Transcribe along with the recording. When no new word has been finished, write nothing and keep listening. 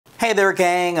Hey there,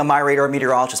 gang. I'm MyRadar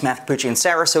meteorologist Matthew Cappucci in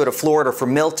Sarasota, Florida for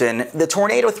Milton. The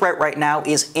tornado threat right now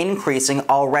is increasing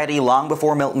already long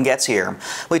before Milton gets here.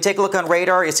 We take a look on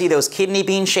radar, you see those kidney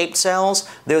bean-shaped cells?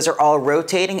 Those are all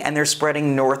rotating and they're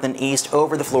spreading north and east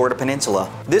over the Florida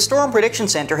Peninsula. This Storm Prediction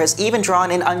Center has even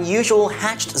drawn an unusual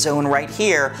hatched zone right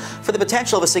here for the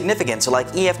potential of a significant, so like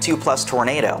EF2 plus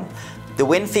tornado. The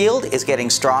wind field is getting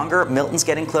stronger, Milton's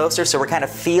getting closer, so we're kind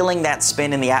of feeling that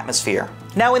spin in the atmosphere.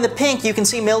 Now in the pink, you can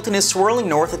see Milton is swirling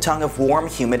north a tongue of warm,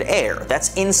 humid air.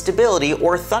 That's instability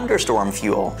or thunderstorm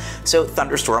fuel. So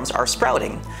thunderstorms are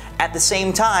sprouting. At the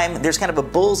same time, there's kind of a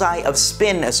bullseye of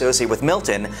spin associated with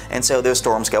Milton, and so those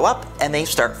storms go up and they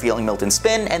start feeling Milton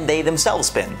spin and they themselves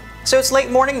spin. So it's late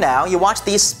morning now, you watch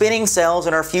these spinning cells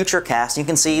in our future cast, you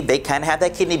can see they kind of have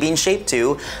that kidney bean shape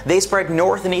too. They spread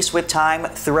north and east with time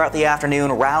throughout the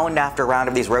afternoon, round after round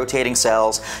of these rotating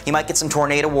cells. You might get some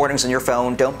tornado warnings on your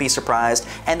phone, don't be surprised,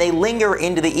 and they linger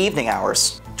into the evening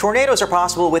hours. Tornadoes are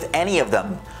possible with any of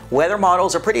them. Weather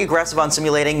models are pretty aggressive on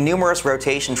simulating numerous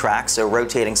rotation tracks, so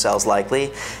rotating cells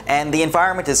likely, and the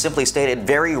environment is simply stated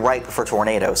very ripe for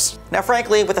tornadoes. Now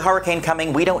frankly, with the hurricane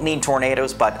coming, we don't need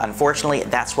tornadoes, but unfortunately,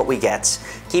 that's what we get.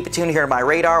 Keep it tuned here to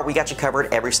MyRadar, we got you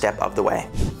covered every step of the way.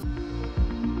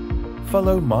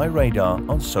 Follow MyRadar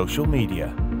on social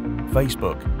media: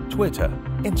 Facebook, Twitter,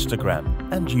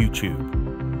 Instagram, and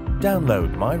YouTube.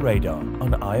 Download MyRadar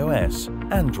on iOS,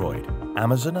 Android,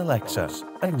 Amazon Alexa,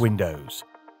 and Windows.